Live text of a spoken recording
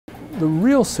The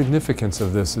real significance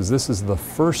of this is the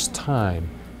first time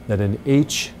that an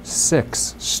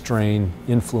H6 strain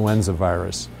influenza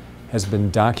virus has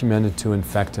been documented to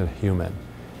infect a human.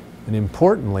 And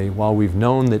importantly, while we've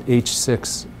known that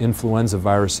H6 influenza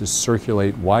viruses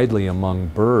circulate widely among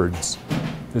birds,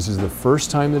 this is the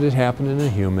first time that it happened in a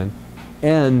human,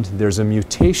 and there's a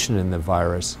mutation in the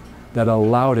virus that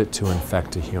allowed it to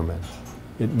infect a human.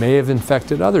 It may have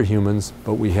infected other humans,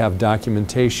 but we have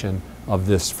documentation of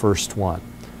this first one.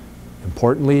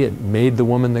 Importantly, it made the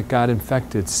woman that got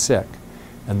infected sick.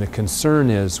 And the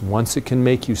concern is, once it can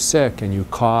make you sick and you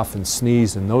cough and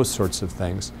sneeze and those sorts of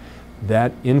things,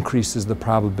 that increases the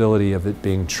probability of it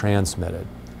being transmitted.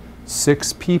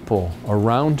 6 people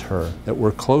around her that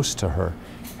were close to her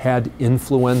had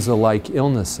influenza-like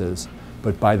illnesses,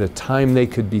 but by the time they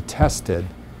could be tested,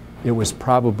 it was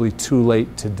probably too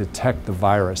late to detect the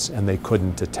virus and they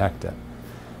couldn't detect it.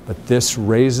 But this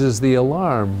raises the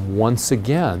alarm once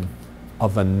again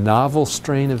of a novel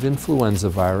strain of influenza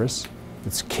virus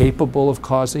that's capable of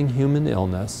causing human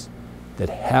illness, that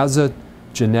has a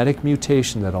genetic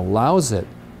mutation that allows it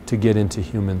to get into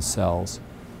human cells.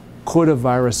 Could a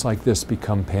virus like this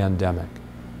become pandemic?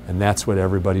 And that's what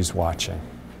everybody's watching.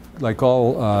 Like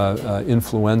all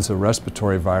influenza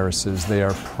respiratory viruses, they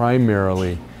are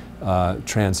primarily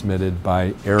transmitted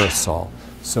by aerosol.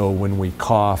 So when we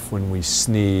cough, when we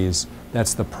sneeze,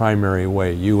 that's the primary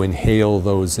way. You inhale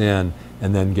those in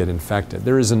and then get infected.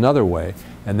 There is another way,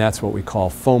 and that's what we call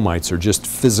fomites, or just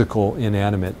physical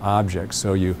inanimate objects.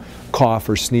 So you cough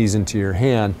or sneeze into your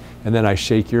hand, and then I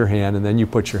shake your hand, and then you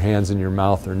put your hands in your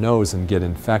mouth or nose and get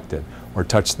infected, or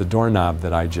touch the doorknob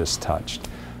that I just touched.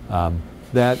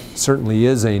 That certainly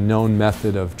is a known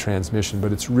method of transmission,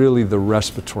 but it's really the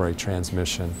respiratory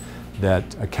transmission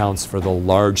that accounts for the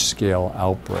large-scale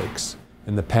outbreaks.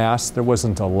 In the past, there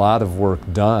wasn't a lot of work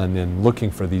done in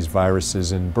looking for these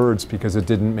viruses in birds because it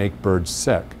didn't make birds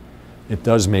sick. It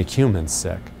does make humans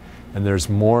sick. And there's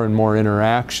more and more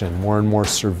interaction, more and more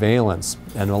surveillance,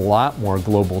 and a lot more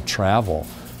global travel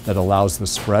that allows the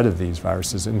spread of these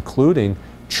viruses, including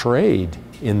trade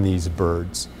in these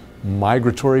birds,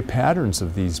 migratory patterns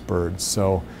of these birds.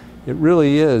 So it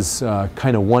really is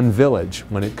kind of one village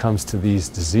when it comes to these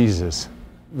diseases.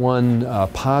 One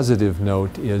positive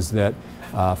note is that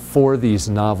for these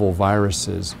novel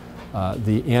viruses,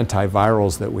 the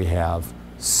antivirals that we have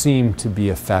seem to be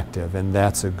effective, and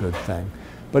that's a good thing.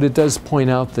 But it does point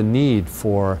out the need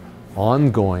for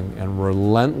ongoing and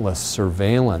relentless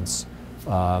surveillance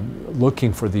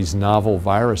looking for these novel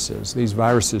viruses. These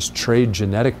viruses trade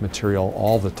genetic material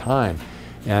all the time,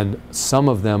 and some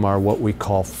of them are what we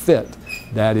call fit.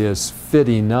 That is, fit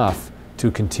enough to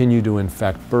continue to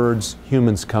infect birds.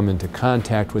 Humans come into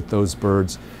contact with those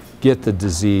birds, get the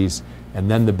disease, and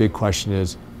then the big question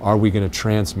is, are we going to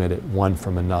transmit it one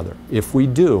from another? If we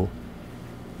do,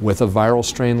 with a viral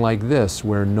strain like this,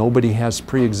 where nobody has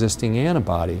pre-existing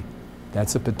antibody,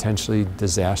 that's a potentially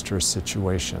disastrous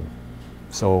situation.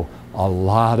 So a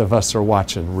lot of us are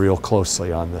watching real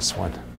closely on this one.